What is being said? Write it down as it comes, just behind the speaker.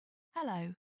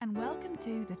Hello, and welcome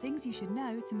to the Things You Should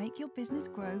Know to Make Your Business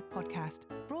Grow podcast,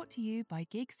 brought to you by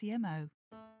Gig CMO.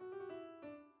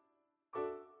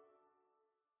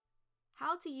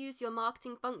 How to use your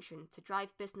marketing function to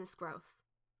drive business growth.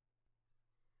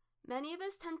 Many of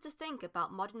us tend to think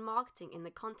about modern marketing in the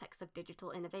context of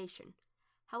digital innovation.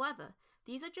 However,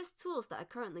 these are just tools that are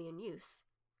currently in use.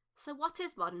 So what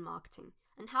is modern marketing,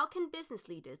 and how can business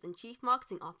leaders and chief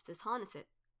marketing officers harness it?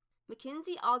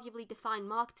 McKinsey arguably defined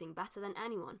marketing better than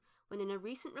anyone when in a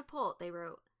recent report they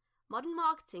wrote, "Modern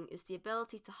marketing is the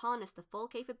ability to harness the full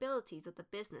capabilities of the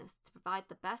business to provide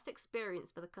the best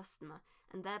experience for the customer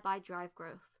and thereby drive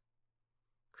growth."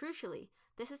 Crucially,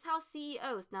 this is how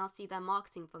CEOs now see their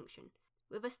marketing function,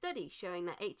 with a study showing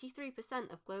that 83%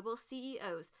 of global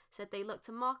CEOs said they look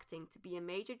to marketing to be a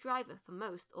major driver for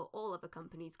most or all of a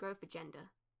company's growth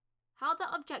agenda. How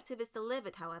that objective is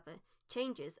delivered, however,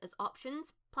 changes as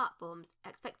options, platforms,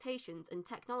 expectations, and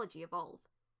technology evolve.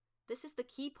 This is the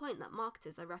key point that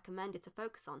marketers are recommended to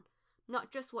focus on, not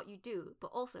just what you do, but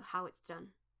also how it's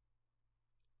done.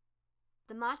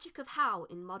 The magic of how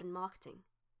in modern marketing.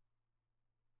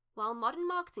 While modern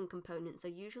marketing components are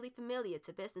usually familiar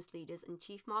to business leaders and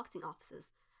chief marketing officers,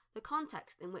 the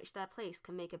context in which they're placed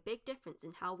can make a big difference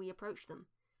in how we approach them.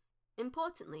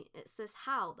 Importantly, it's this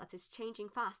how that is changing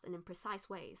fast and in precise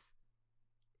ways.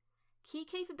 Key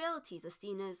capabilities are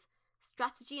seen as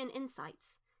strategy and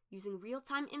insights, using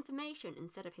real-time information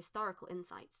instead of historical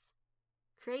insights.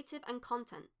 Creative and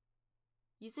content,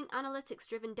 using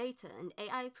analytics-driven data and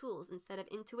AI tools instead of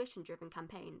intuition-driven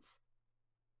campaigns.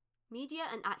 Media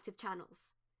and active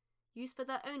channels, used for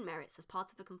their own merits as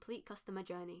part of a complete customer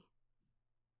journey.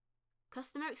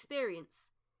 Customer experience,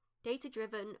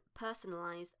 data-driven,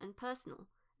 personalized, and personal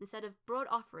instead of broad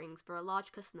offerings for a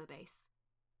large customer base.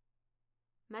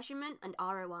 Measurement and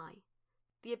ROI,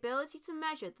 the ability to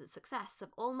measure the success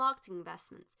of all marketing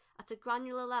investments at a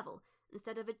granular level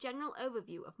instead of a general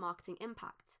overview of marketing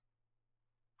impact.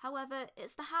 However,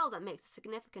 it's the how that makes a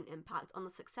significant impact on the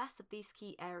success of these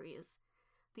key areas.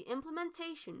 The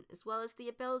implementation as well as the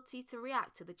ability to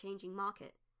react to the changing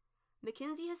market.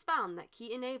 McKinsey has found that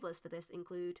key enablers for this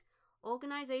include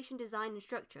organization design and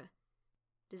structure,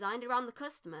 designed around the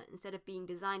customer instead of being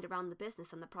designed around the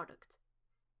business and the product.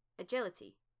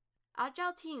 Agility.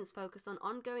 Agile teams focus on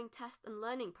ongoing test and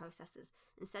learning processes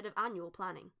instead of annual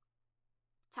planning.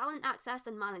 Talent access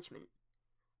and management.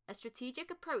 A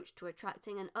strategic approach to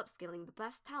attracting and upskilling the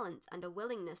best talent and a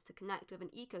willingness to connect with an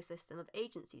ecosystem of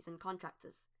agencies and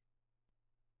contractors.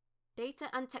 Data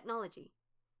and technology.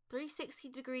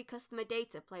 360-degree customer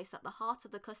data placed at the heart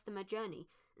of the customer journey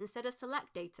instead of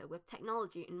select data with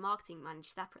technology and marketing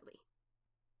managed separately.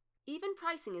 Even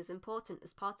pricing is important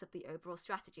as part of the overall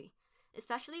strategy,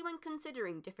 especially when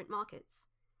considering different markets.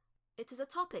 It is a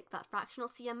topic that fractional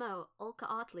CMO Ulka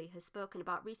Artley has spoken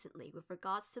about recently with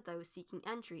regards to those seeking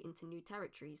entry into new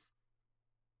territories.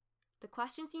 The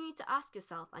questions you need to ask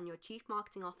yourself and your chief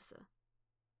marketing officer.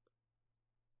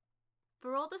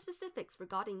 For all the specifics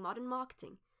regarding modern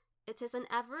marketing, it is an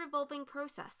ever-evolving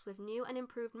process with new and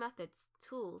improved methods,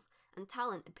 tools, and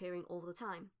talent appearing all the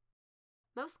time.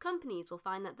 Most companies will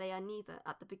find that they are neither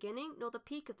at the beginning nor the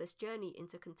peak of this journey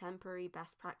into contemporary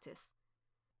best practice.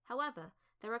 However,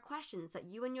 there are questions that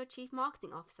you and your chief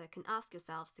marketing officer can ask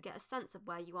yourselves to get a sense of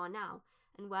where you are now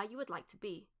and where you would like to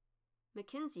be.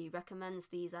 McKinsey recommends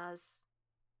these as: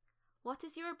 what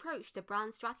is your approach to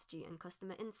brand strategy and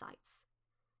customer insights?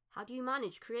 How do you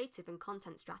manage creative and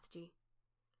content strategy?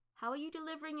 How are you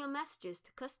delivering your messages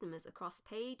to customers across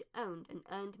paid, owned, and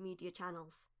earned media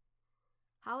channels?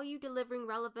 How are you delivering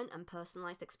relevant and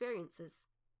personalized experiences?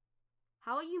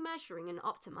 How are you measuring and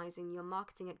optimizing your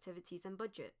marketing activities and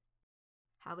budget?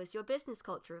 How is your business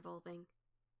culture evolving?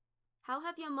 How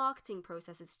have your marketing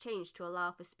processes changed to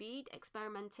allow for speed,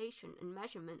 experimentation, and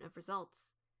measurement of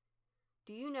results?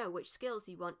 Do you know which skills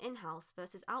you want in-house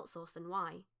versus outsourced and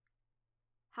why?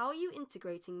 How are you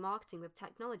integrating marketing with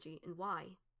technology and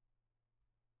why?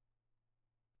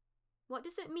 What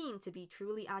does it mean to be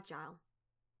truly agile?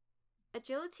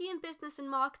 Agility in business and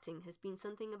marketing has been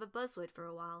something of a buzzword for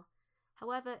a while.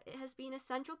 However, it has been a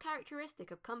central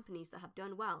characteristic of companies that have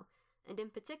done well, and in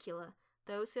particular,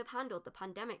 those who have handled the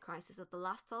pandemic crisis of the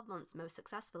last 12 months most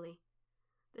successfully.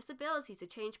 This ability to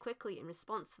change quickly in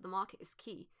response to the market is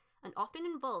key, and often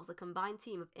involves a combined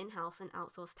team of in-house and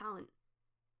outsourced talent.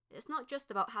 It's not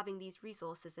just about having these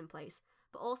resources in place,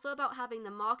 but also about having the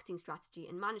marketing strategy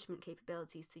and management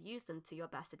capabilities to use them to your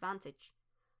best advantage.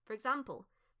 For example,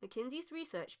 McKinsey's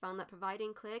research found that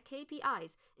providing clear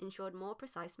KPIs ensured more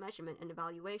precise measurement and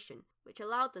evaluation, which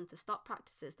allowed them to stop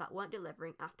practices that weren't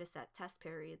delivering after set test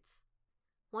periods.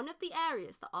 One of the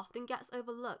areas that often gets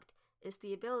overlooked is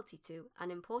the ability to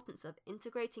and importance of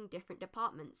integrating different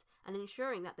departments and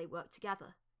ensuring that they work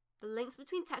together. The links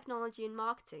between technology and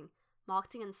marketing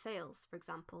and sales, for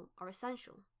example, are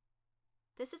essential.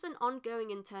 This is an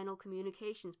ongoing internal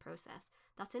communications process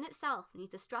that in itself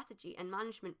needs a strategy and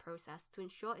management process to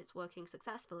ensure it's working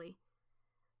successfully.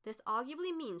 This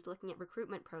arguably means looking at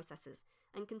recruitment processes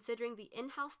and considering the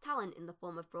in-house talent in the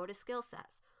form of broader skill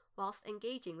sets, whilst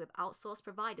engaging with outsourced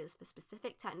providers for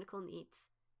specific technical needs.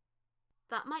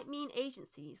 That might mean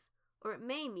agencies, or it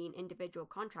may mean individual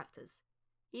contractors.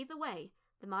 Either way,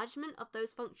 the management of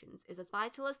those functions is as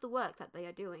vital as the work that they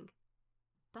are doing.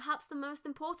 Perhaps the most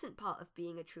important part of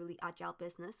being a truly agile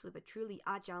business with a truly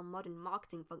agile modern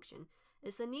marketing function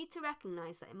is the need to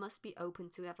recognise that it must be open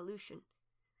to evolution.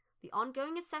 The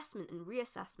ongoing assessment and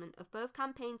reassessment of both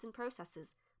campaigns and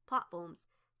processes, platforms,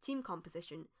 team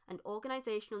composition, and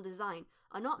organisational design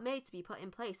are not made to be put in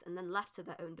place and then left to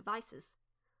their own devices.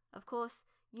 Of course,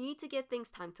 you need to give things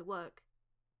time to work.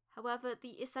 However,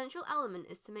 the essential element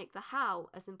is to make the how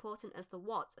as important as the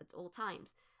what at all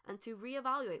times, and to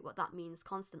reevaluate what that means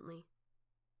constantly.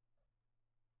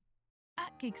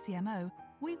 At Gig CMO,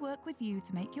 we work with you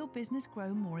to make your business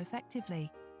grow more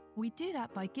effectively. We do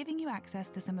that by giving you access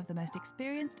to some of the most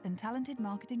experienced and talented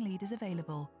marketing leaders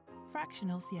available,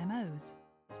 fractional CMOs.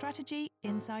 Strategy,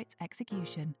 insights,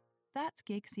 execution. That's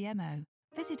Gig CMO.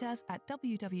 Visit us at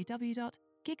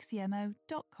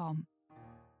www.gigcmo.com.